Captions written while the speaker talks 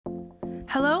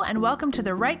Hello and welcome to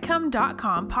the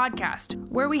WriteCome.com podcast,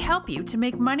 where we help you to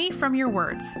make money from your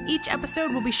words. Each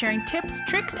episode will be sharing tips,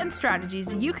 tricks, and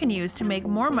strategies you can use to make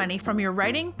more money from your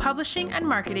writing, publishing, and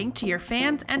marketing to your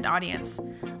fans and audience.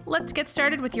 Let's get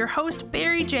started with your host,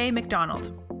 Barry J.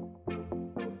 McDonald.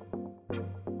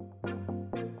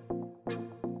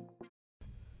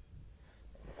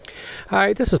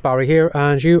 Hi, this is Barry here,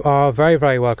 and you are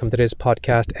very welcome to this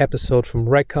podcast episode from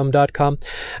WriteCome.com.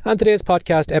 And today's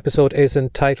podcast episode is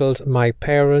entitled My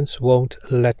Parents Won't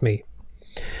Let Me.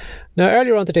 Now,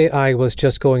 earlier on today, I was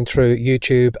just going through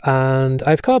YouTube and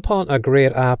I've come upon a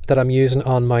great app that I'm using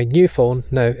on my new phone.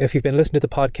 Now, if you've been listening to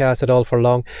the podcast at all for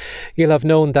long, you'll have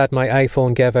known that my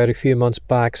iPhone gave out a few months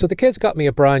back. So the kids got me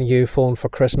a brand new phone for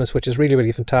Christmas, which is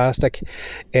really fantastic.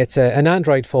 It's an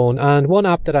Android phone, and one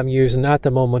app that I'm using at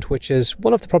the moment, which is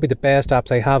one of probably the best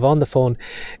apps I have on the phone,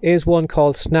 is one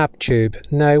called SnapTube.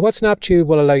 Now, what SnapTube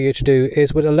will allow you to do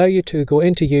is will allow you to go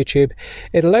into YouTube.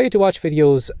 It'll allow you to watch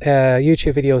videos,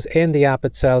 YouTube videos in the app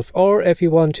itself, or if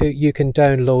you want to, you can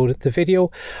download the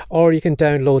video or you can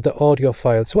download the audio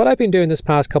file. So what I've been doing this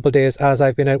past couple of days as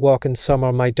I've been out walking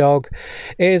Summer, my dog,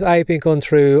 is I've been going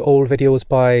through old videos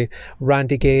by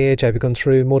Randy Gage. I've been going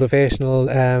through motivational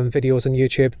videos on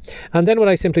YouTube, and then what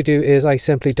I simply do is I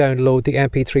simply download the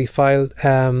MP3 file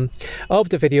of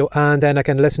the video, and then I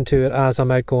can listen to it as I'm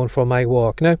out going for my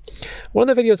walk. Now, one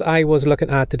of the videos I was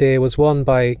looking at today was one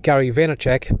by Gary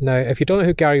Vaynerchuk. Now, if you don't know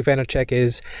who Gary Vaynerchuk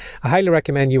is, I highly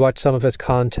recommend you watch some of his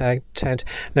content.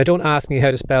 Now, don't ask me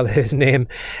how to spell his name.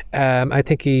 I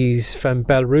think he's from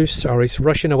Belarus or he's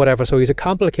Russian or whatever, so he's a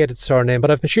complicated surname,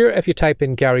 but I'm sure if you type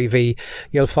in Gary V,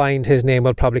 you'll find his name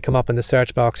will probably come up in the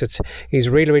search box. He's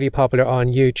really popular on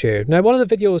YouTube. Now, one of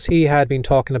the videos he had been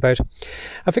talking about,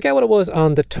 I forget what it was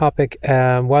on the topic,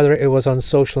 whether it was on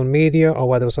social media or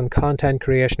whether it was on content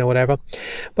creation or whatever,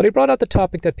 but he brought out the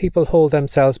topic that people hold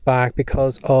themselves back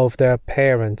because of their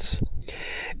parents.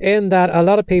 In that a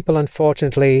lot of people,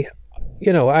 unfortunately,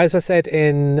 you know, as I said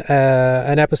in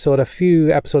an episode a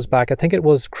few episodes back, I think it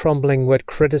was Crumbling with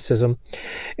Criticism.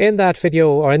 In that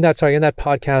video, or in that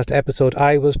podcast episode,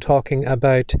 I was talking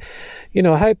about, you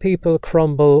know, how people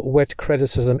crumble with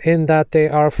criticism, in that they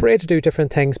are afraid to do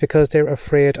different things because they're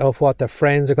afraid of what their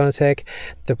friends are going to take,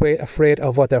 they're afraid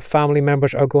of what their family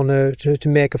members are going to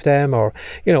make of them, or,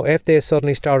 you know, if they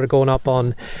suddenly started going up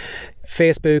on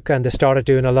Facebook and they started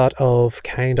doing a lot of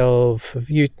kind of,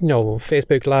 you know,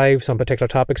 Facebook lives on particular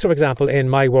topics. So, for example, in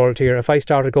my world here, if I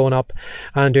started going up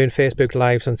and doing Facebook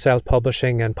lives on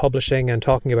self-publishing and publishing and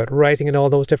talking about writing and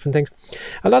all those different things,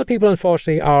 a lot of people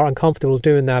unfortunately are uncomfortable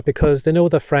doing that because they know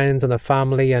their friends and their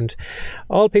family and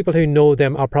all people who know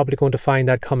them are probably going to find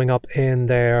that coming up in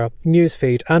their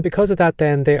newsfeed, and because of that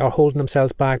then they are holding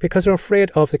themselves back because they're afraid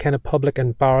of the kind of public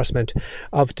embarrassment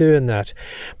of doing that.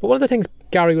 But one of the things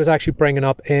Gary was actually bringing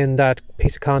up in that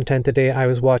piece of content today I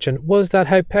was watching was that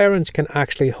how parents can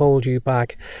actually hold you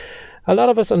back. A lot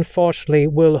of us unfortunately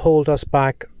will hold us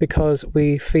back because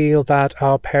we feel that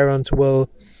our parents will,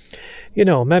 you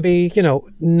know, maybe, you know,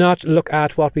 not look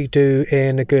at what we do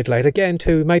in a good light. Again,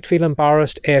 too, might feel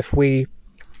embarrassed if we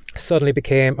suddenly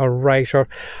became a writer,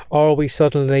 or we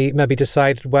suddenly maybe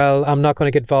decided, well, I'm not going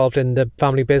to get involved in the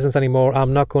family business anymore,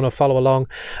 I'm not going to follow along,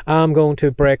 I'm going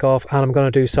to break off and I'm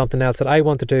going to do something else that I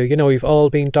want to do. You know, we've all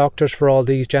been doctors for all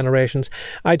these generations.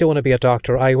 I don't want to be a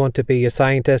doctor, I want to be a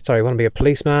scientist, or I want to be a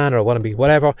policeman, or I want to be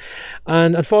whatever.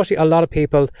 And unfortunately a lot of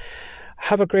people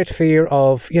have a great fear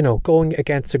of, you know, going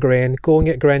against the grain, going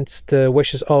against the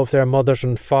wishes of their mothers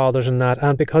and fathers and that,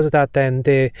 and because of that then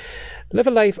they live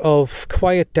a life of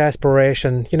quiet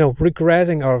desperation, you know,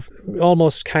 regretting or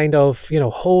almost kind of, you know,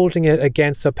 holding it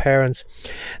against their parents,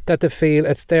 that they feel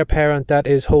it's their parent that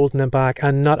is holding them back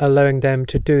and not allowing them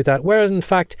to do that, whereas in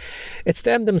fact it's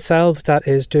them themselves that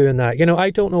is doing that. You know, I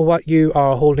don't know what you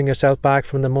are holding yourself back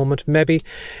from the moment. Maybe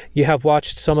you have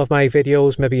watched some of my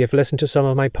videos, maybe you've listened to some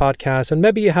of my podcasts, and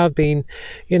maybe you have been,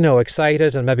 you know,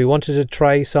 excited and maybe wanted to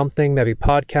try something, maybe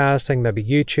podcasting, maybe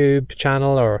YouTube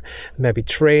channel, or maybe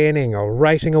training or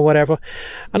writing or whatever.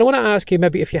 And I want to ask you,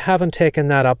 maybe if you haven't taken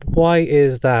that up, why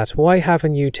is that? Why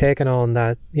haven't you taken on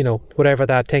that, you know, whatever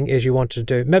that thing is you want to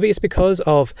do? Maybe it's because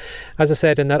of, as I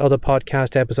said in that other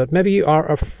podcast episode, maybe you are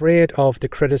afraid of the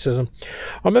criticism,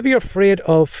 or maybe you're afraid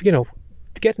of, you know,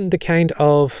 getting the kind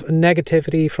of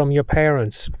negativity from your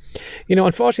parents. You know,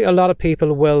 unfortunately a lot of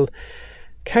people will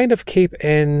kind of keep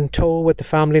in tow with the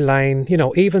family line.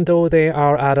 Even though they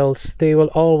are adults, they will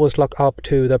always look up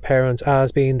to their parents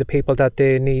as being the people that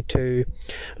they need to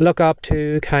look up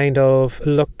to, kind of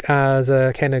look as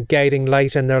a kind of guiding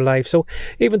light in their life. So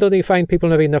even though they find people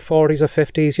maybe in their 40s or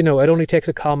 50s, it only takes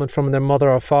a comment from their mother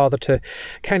or father to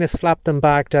kind of slap them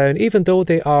back down, even though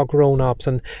they are grown-ups,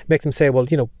 and make them say, well,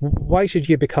 why should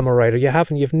you become a writer?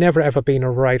 You've never ever been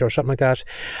a writer, or something like that.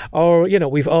 Or,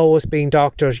 we've always been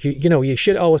doctors. You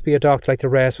should always be a doctor like the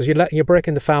rest, but you're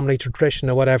breaking the family tradition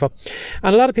or whatever.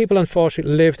 And a lot of people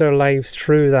unfortunately live their lives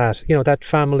through that, that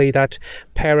family, that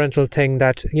parental thing,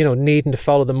 that needing to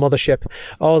follow the mothership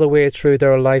all the way through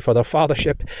their life, or their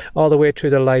fathership all the way through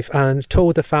their life, and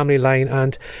toe the family line,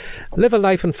 and live a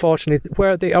life unfortunately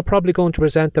where they are probably going to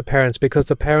resent the parents, because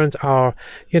the parents are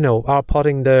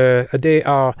allowing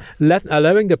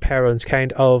the parents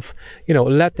kind of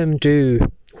let them do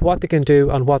what they can do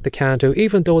and what they can't do,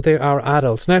 even though they are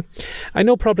adults. Now, I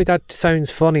know probably that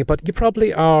sounds funny, but you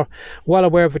probably are well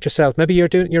aware of it yourself. Maybe you're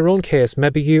doing your own case.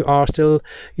 Maybe you are still,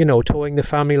 towing the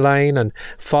family line and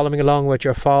following along with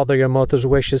your father, your mother's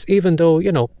wishes, even though,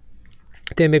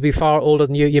 they may be far older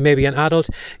than you. You may be an adult.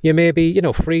 You may be,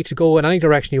 free to go in any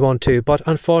direction you want to. But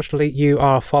unfortunately, you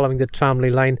are following the family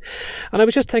line. And I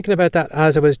was just thinking about that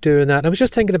as I was doing that. I was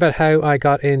just thinking about how I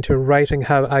got into writing,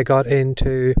 how I got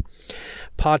into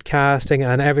podcasting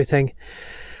and everything.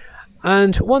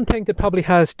 And one thing that probably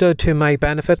has stood to my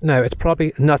benefit, now it's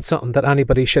probably not something that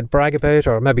anybody should brag about,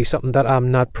 or maybe something that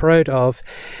I'm not proud of,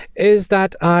 is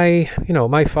that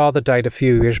my father died a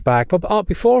few years back. But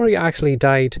before he actually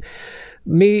died,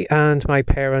 me and my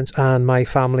parents and my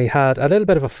family had a little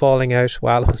bit of a falling out.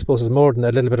 Well, I suppose it's more than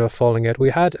a little bit of a falling out. We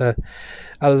had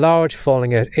a large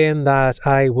falling out, in that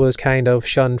I was kind of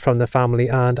shunned from the family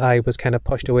and I was kind of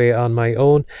pushed away on my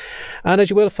own. And as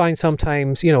you will find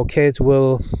sometimes, kids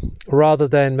will, rather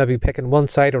than maybe picking one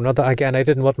side or another, again, I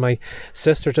didn't want my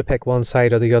sister to pick one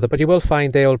side or the other, but you will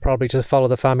find they will probably just follow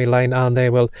the family line and they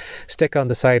will stick on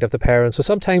the side of the parents. So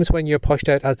sometimes when you're pushed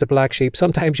out as the black sheep,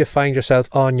 sometimes you find yourself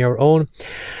on your own.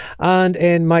 And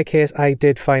in my case, I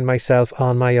did find myself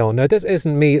on my own. Now, this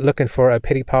isn't me looking for a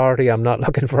pity party. I'm not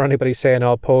looking for anybody saying,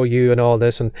 oh, poor you and all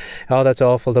this, and oh, that's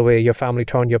awful the way your family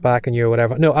turned your back on you or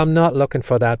whatever. No, I'm not looking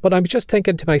for that. But I'm just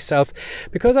thinking to myself,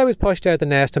 because I was pushed out of the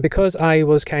nest and because I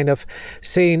was kind of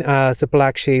seen as the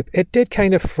black sheep, it did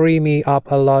kind of free me up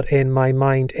a lot in my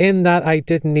mind, in that I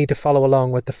didn't need to follow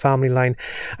along with the family line.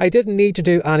 I didn't need to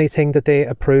do anything that they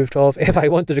approved of. If I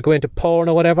wanted to go into porn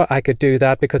or whatever, I could do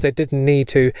that, because I didn't need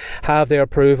to have their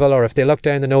approval. Or if they looked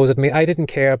down the nose at me, I didn't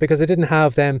care, because I didn't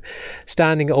have them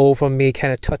standing over me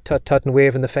kind of tut and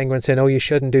waving the finger and saying, oh, you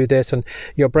shouldn't do this, and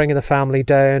you're bringing the family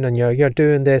down, and you're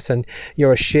doing this, and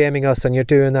you're shaming us, and you're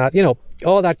doing that,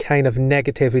 all that kind of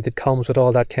negativity that comes with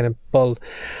all that kind of bull.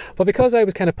 But because I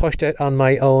was kind of pushed out on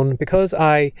my own, because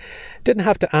I didn't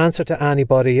have to answer to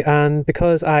anybody, and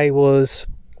because I was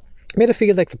made it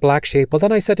feel like the black sheep, well,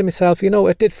 then I said to myself,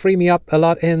 it did free me up a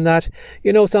lot, in that,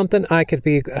 something, I could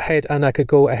be ahead and I could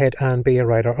go ahead and be a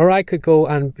writer, or I could go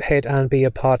ahead and be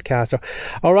a podcaster,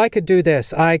 or I could do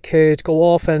this, I could go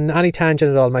off in any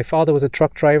tangent at all. My father was a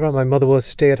truck driver, my mother was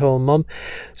a stay-at-home mum,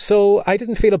 so I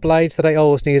didn't feel obliged that I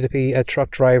always needed to be a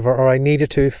truck driver, or I needed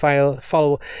to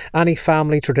follow any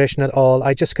family tradition at all.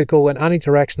 I just could go in any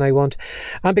direction I want.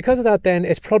 And because of that, then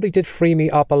it probably did free me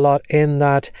up a lot, in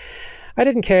that I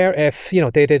didn't care if,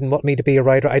 they didn't want me to be a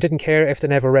writer. I didn't care if they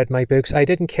never read my books. I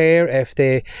didn't care if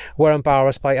they were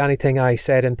embarrassed by anything I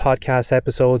said in podcast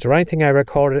episodes or anything I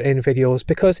recorded in videos,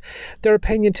 because their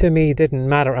opinion to me didn't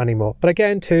matter anymore. But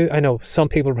again, too, I know some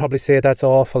people probably say that's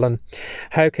awful and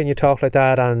how can you talk like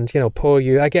that, and, poor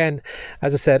you. Again,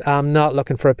 as I said, I'm not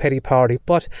looking for a pity party,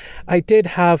 but I did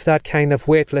have that kind of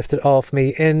weight lifted off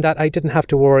me, in that I didn't have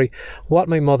to worry what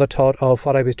my mother thought of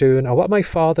what I was doing, or what my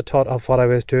father thought of what I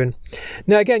was doing.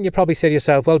 Now, again, you probably say to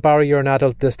yourself, well, Barry, you're an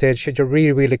adult at this stage. Should you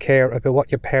really care about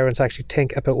what your parents actually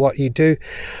think about what you do?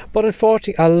 But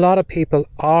unfortunately, a lot of people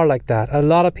are like that. A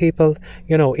lot of people,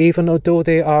 even though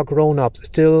they are grown-ups,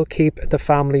 still keep the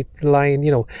family line.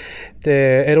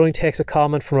 It only takes a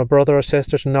comment from a brother or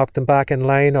sister to knock them back in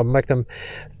line, or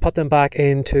put them back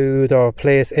into their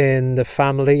place in the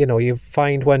family. You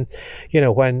find when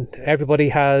everybody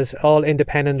has all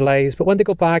independent lives, but when they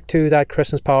go back to that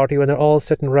Christmas party, when they're all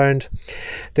sitting around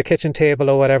the kitchen table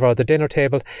or whatever, or the dinner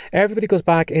table, everybody goes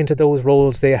back into those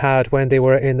roles they had when they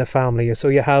were in the family. So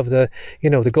you have the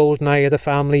golden eye of the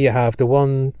family, you have the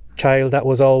one child that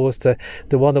was always the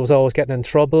one that was always getting in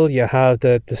trouble. You had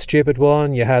the stupid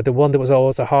one. You had the one that was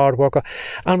always a hard worker.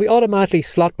 And we automatically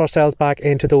slot ourselves back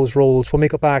into those roles when we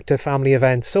go back to family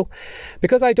events. So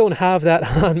because I don't have that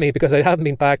on me, because I haven't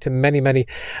been back to many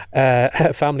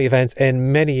family events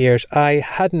in many years, I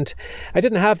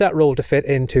didn't have that role to fit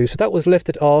into. So that was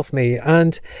lifted off me.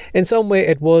 And in some way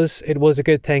it was a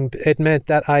good thing. It meant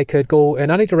that I could go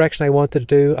in any direction I wanted to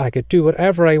do. I could do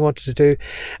whatever I wanted to do.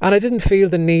 And I didn't feel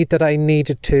the need that I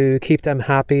needed to keep them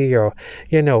happy, or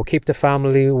keep the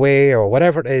family away, or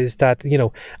whatever it is that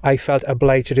I felt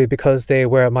obliged to do because they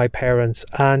were my parents.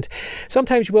 And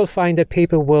sometimes you will find that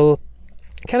people will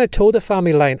kind of toe the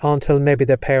family line until maybe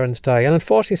their parents die, and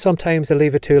unfortunately sometimes they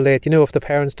leave it too late. If the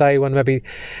parents die when maybe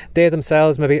they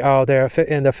themselves maybe are there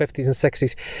in their 50s and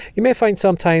 60s, you may find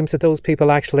sometimes that those people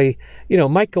actually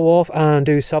might go off and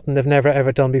do something they've never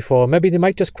ever done before. Maybe they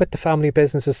might just quit the family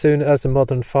business as soon as the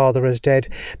mother and father is dead,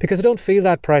 because they don't feel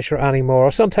that pressure anymore.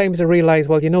 Or sometimes they realise,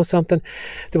 well, something,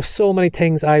 there were so many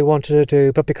things I wanted to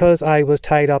do, but because I was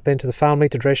tied up into the family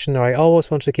tradition, or I always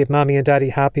wanted to keep mommy and daddy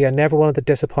happy, I never wanted to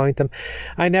disappoint them.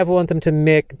 I never want them to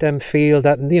make them feel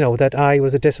that that I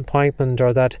was a disappointment,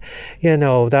 or that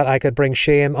that I could bring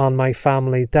shame on my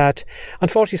family. That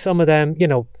unfortunately some of them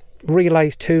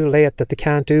realise too late that they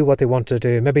can't do what they want to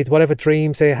do. Maybe whatever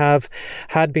dreams they have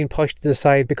had been pushed to the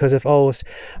side because they've always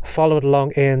followed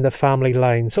along in the family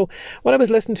line. So when I was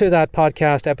listening to that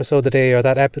podcast episode today, or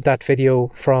that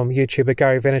video from YouTube with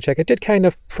Gary Vaynerchuk, it did kind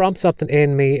of prompt something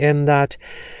in me, in that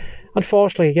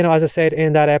unfortunately, as I said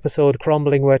in that episode,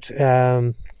 crumbling with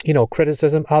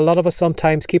criticism, a lot of us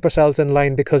sometimes keep ourselves in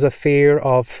line because of fear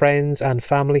of friends and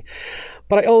family.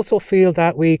 But I also feel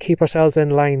that we keep ourselves in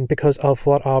line because of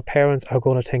what our parents are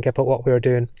going to think about what we're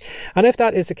doing. And if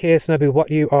that is the case, maybe what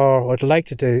you are or would like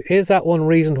to do, is that one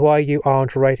reason why you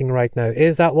aren't writing right now?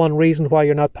 Is that one reason why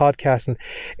you're not podcasting?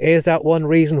 Is that one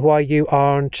reason why you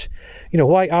aren't,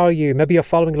 why are you? Maybe you're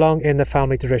following along in the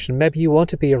family tradition. Maybe you want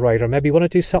to be a writer. Maybe you want to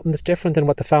do something that's different than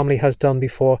what the family has done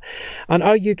before. And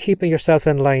are you keeping yourself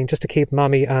in line just to keep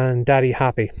mommy and daddy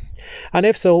happy? And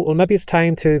if so, well, maybe it's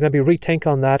time to maybe rethink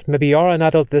on that. Maybe you're an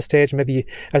adult at this stage. Maybe,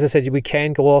 as I said, we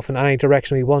can go off in any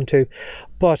direction we want to.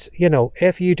 But,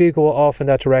 if you do go off in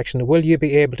that direction, will you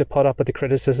be able to put up with the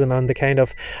criticism and the kind of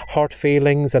hurt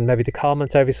feelings and maybe the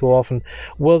comments every so often?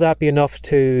 Will that be enough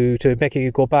to make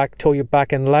you go back, toe you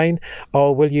back in line?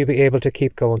 Or will you be able to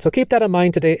keep going? So keep that in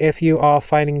mind today if you are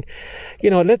finding, a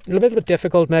little bit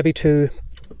difficult maybe to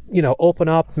open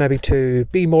up, maybe to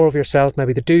be more of yourself,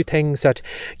 maybe to do things that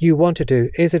you want to do.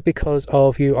 Is it because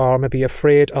of you are maybe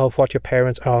afraid of what your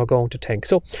parents are going to think?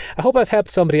 So I hope I've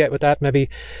helped somebody out with that, maybe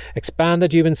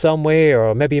expanded you in some way,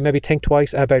 or maybe think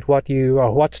twice about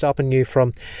what's stopping you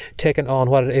from taking on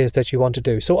what it is that you want to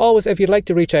do. So always, if you'd like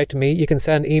to reach out to me, you can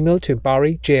send an email to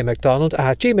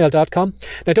barryjmcdonald@gmail.com.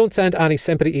 Now don't send any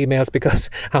sympathy emails, because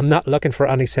I'm not looking for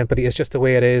any sympathy. It's just the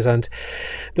way it is, and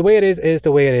the way it is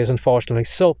the way it is, unfortunately.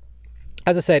 So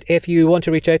as I said, if you want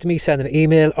to reach out to me, send an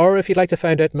email, or if you'd like to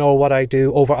find out more what I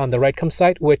do over on the Writecome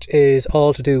site, which is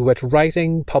all to do with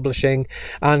writing, publishing,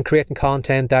 and creating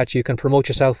content that you can promote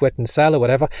yourself with and sell or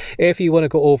whatever. If you want to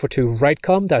go over to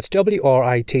Writecome, that's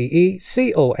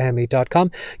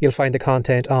WRITECOME.com, you'll find the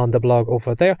content on the blog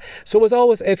over there. So as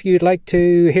always, if you'd like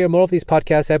to hear more of these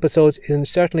podcast episodes, then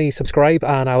certainly subscribe,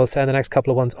 and I will send the next couple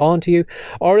of ones on to you.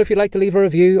 Or if you'd like to leave a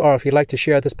review, or if you'd like to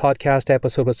share this podcast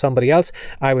episode with somebody else,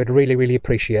 I would really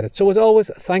appreciate it. So as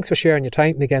always, thanks for sharing your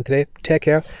time again today. Take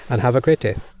care and have a great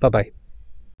day. Bye-bye.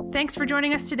 Thanks for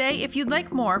joining us today. If you'd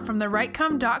like more from the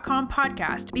Writecome.com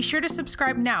podcast, be sure to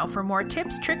subscribe now for more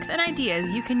tips, tricks, and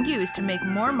ideas you can use to make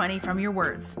more money from your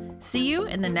words. See you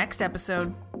in the next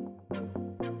episode.